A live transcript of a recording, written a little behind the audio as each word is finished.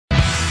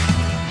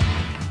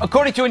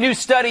According to a new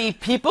study,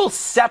 people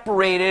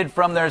separated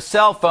from their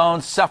cell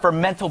phones suffer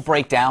mental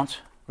breakdowns.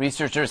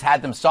 Researchers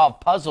had them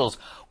solve puzzles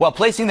while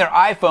placing their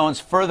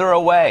iPhones further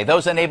away.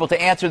 Those unable to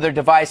answer their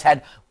device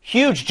had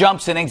huge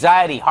jumps in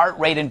anxiety, heart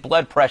rate, and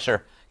blood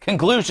pressure.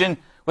 Conclusion,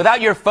 without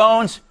your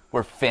phones,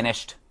 we're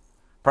finished.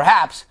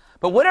 Perhaps,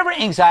 but whatever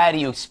anxiety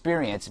you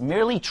experience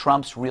merely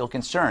trumps real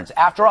concerns.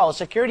 After all, a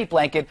security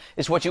blanket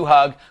is what you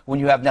hug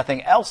when you have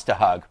nothing else to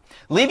hug.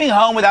 Leaving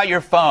home without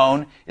your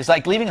phone is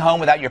like leaving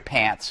home without your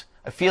pants,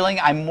 a feeling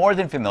I'm more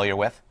than familiar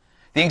with.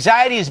 The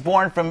anxiety is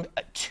born from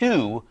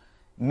two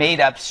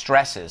made-up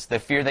stresses: the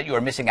fear that you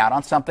are missing out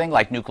on something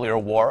like nuclear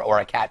war or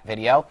a cat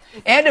video,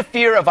 and a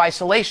fear of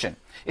isolation.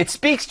 It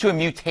speaks to a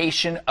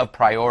mutation of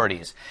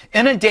priorities.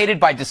 Inundated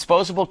by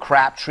disposable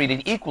crap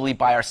treated equally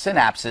by our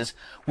synapses,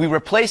 we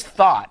replaced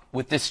thought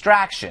with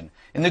distraction.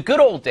 In the good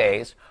old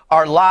days,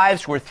 our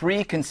lives were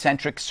three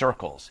concentric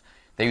circles.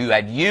 You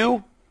had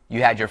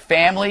your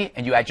family,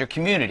 and you had your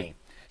community.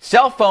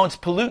 Cell phones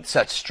pollute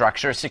such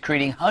structure,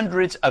 secreting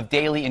hundreds of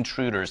daily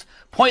intruders: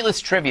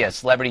 pointless trivia,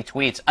 celebrity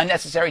tweets,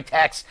 unnecessary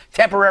texts,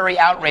 temporary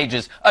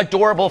outrages,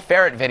 adorable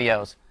ferret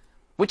videos.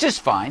 Which is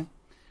fine.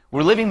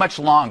 We're living much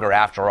longer,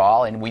 after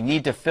all, and we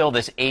need to fill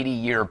this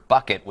 80-year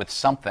bucket with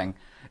something,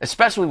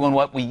 especially when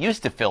what we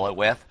used to fill it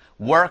with,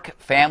 work,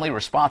 family,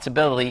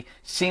 responsibility,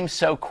 seems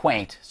so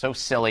quaint, so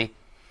silly.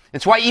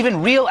 It's why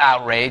even real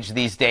outrage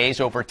these days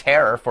over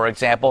terror, for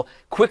example,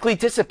 quickly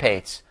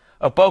dissipates.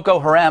 A Boko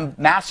Haram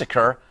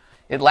massacre,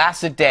 it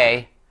lasts a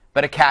day,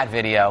 but a cat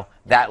video,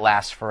 that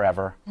lasts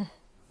forever.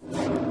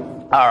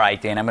 All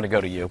right, Dana, I'm going to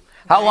go to you.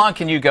 How long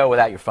can you go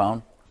without your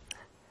phone?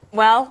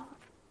 Well,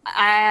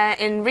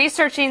 in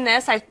researching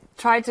this, I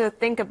tried to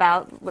think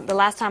about the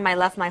last time I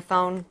left my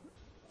phone,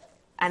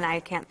 and I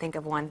can't think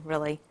of one,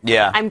 really.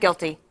 Yeah. I'm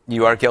guilty.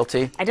 You are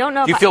guilty? I don't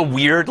know. Do you feel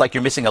weird, like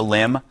you're missing a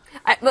limb?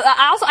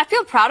 I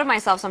feel proud of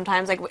myself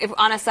sometimes. Like if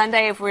on a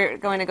Sunday, if we're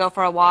going to go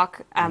for a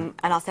walk, and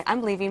I'll say,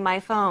 I'm leaving my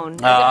phone.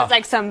 It's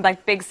like some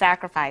big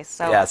sacrifice.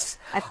 So yes.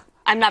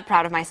 I'm not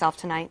proud of myself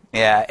tonight.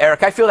 Yeah,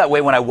 Eric, I feel that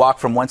way when I walk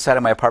from one side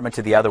of my apartment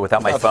to the other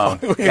without my phone.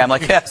 Yeah, I'm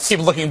like, yes.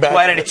 Keep looking back.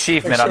 Quite an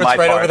achievement on my right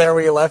part. Right over there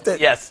where you left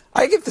it? Yes.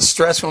 I get the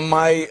stress when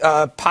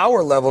my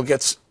power level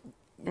gets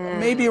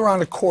maybe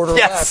around a quarter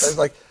left. It's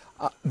like,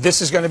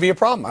 this is going to be a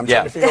problem. I'm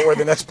trying to figure out where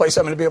the next place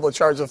I'm going to be able to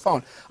charge the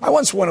phone. I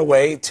once went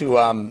away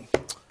to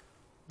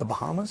the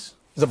Bahamas.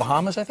 The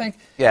Bahamas, I think.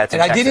 Yeah, it's in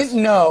Texas. I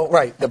didn't know,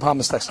 right, the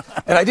Bahamas, Texas.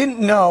 And I didn't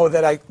know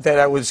that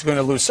I was going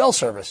to lose cell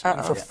service.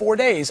 And for 4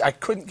 days, I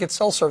couldn't get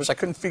cell service. I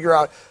couldn't figure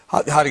out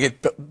how to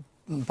get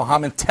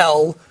Bahaman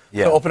Tel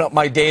to open up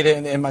my data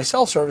and my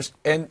cell service.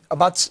 And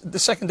about the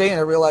second day, I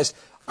realized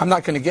I'm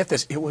not going to get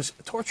this. It was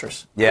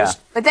torturous. Yeah.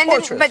 But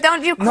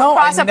don't you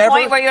cross a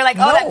point where you're like,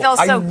 oh, that feels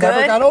so good? I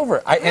never got over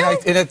it.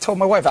 And I told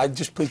my wife,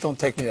 just please don't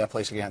take me to that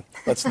place again.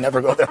 Let's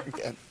never go there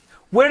again.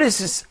 Where does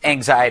this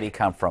anxiety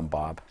come from,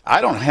 Bob?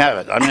 I don't have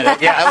it. I mean,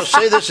 I will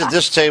say this at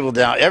this table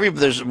now.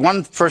 There's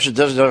one person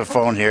that doesn't have a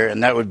phone here,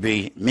 and that would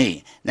be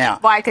me. Now,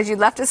 why? Because you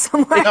left it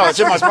somewhere? No, it's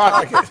in my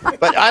pocket.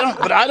 But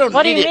I don't.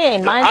 What do you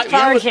mean? Mine's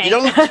charging.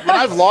 When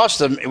I've lost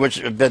them, which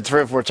have been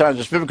 3 or 4 times,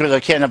 it's been because I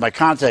can't have my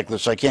contact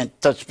list, so I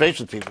can't touch base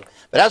with people.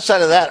 But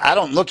outside of that, I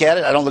don't look at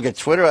it. I don't look at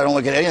Twitter. I don't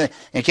look at anything.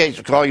 In case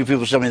all you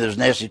people tell me there's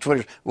nasty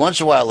Twitter, once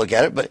in a while I look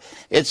at it. But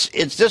it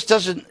just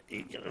doesn't.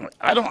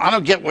 I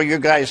don't get where you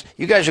guys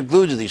are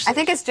glued to these things. I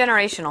think it's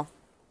generational.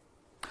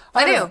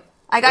 I do.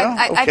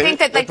 I think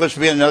that that must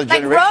be another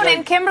like generation.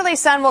 Ronan, Kimberly's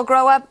son, will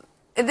grow up.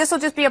 This will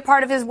just be a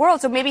part of his world.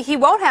 So maybe he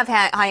won't have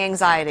high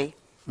anxiety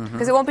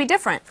because it won't be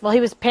different. Well, he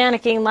was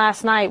panicking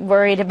last night,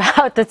 worried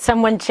about that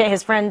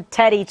his friend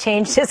Teddy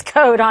changed his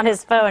code on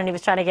his phone, and he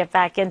was trying to get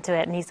back into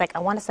it. And he's like, I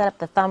want to set up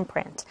the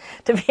thumbprint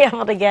to be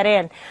able to get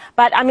in.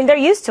 But, I mean, they're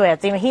used to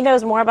it. I mean, he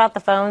knows more about the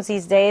phones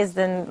these days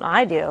than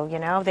I do, you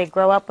know. They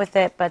grow up with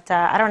it. But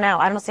I don't know.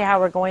 I don't see how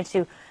we're going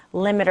to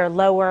limit or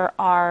lower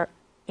our,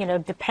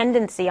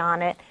 dependency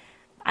on it.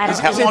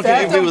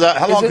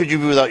 How long could you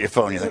be without your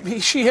phone, you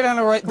think? She hit on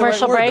the right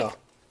Commercial word, break? though.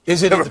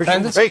 Is it a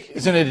dependency?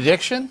 Is it an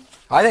addiction?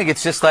 I think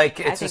it's just like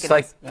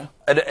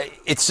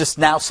it's just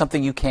now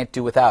something you can't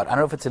do without. I don't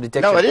know if it's an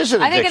addiction. No, it is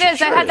an addiction. I think it is.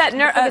 Sure I had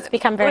that. It's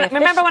become very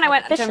remember when I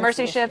went to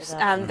Mercy Ships?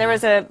 There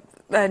was a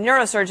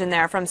neurosurgeon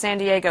there from San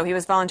Diego. He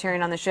was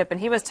volunteering on the ship, and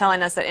he was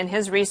telling us that in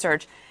his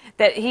research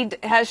that he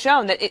has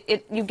shown that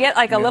you get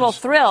like a little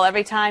thrill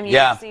every time you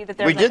see that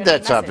there's we did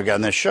that topic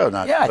on this show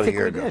not I about think a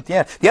year we ago. did.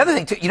 Yeah. The other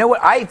thing, too, you know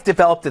what? I've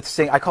developed this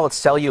thing. I call it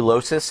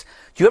cellulosis.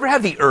 Do you ever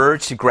have the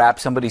urge to grab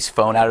somebody's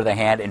phone out of the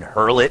hand and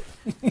hurl it?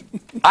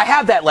 I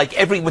have that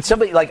when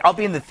somebody, I'll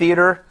be in the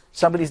theater,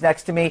 somebody's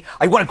next to me,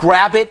 I want to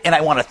grab it and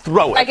I want to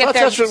throw it. Like if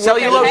they're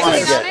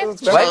cellulosis.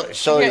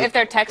 If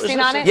they're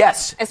texting on it?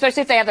 Yes.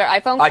 Especially if they have their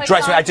iPhone clicked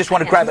on? I just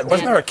want to grab it.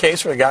 Wasn't there a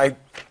case where a guy...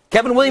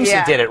 Kevin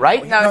Williamson did it,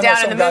 right? No,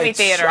 down in the movie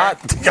theater.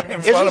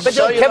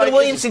 Kevin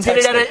Williamson did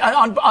it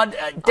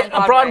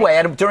on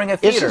Broadway during a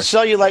theater. Isn't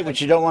cellulite what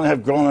you don't want to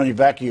have growing on your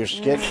back of your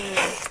skin?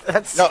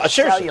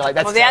 Seriously.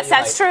 Well,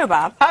 that's true,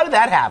 Bob. How did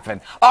that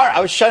happen? All right, I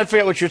was trying to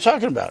figure out what you're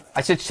talking about.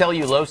 I said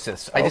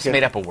cellulosis. I just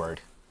made up a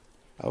word.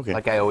 Okay.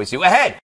 Like I always do. Ahead.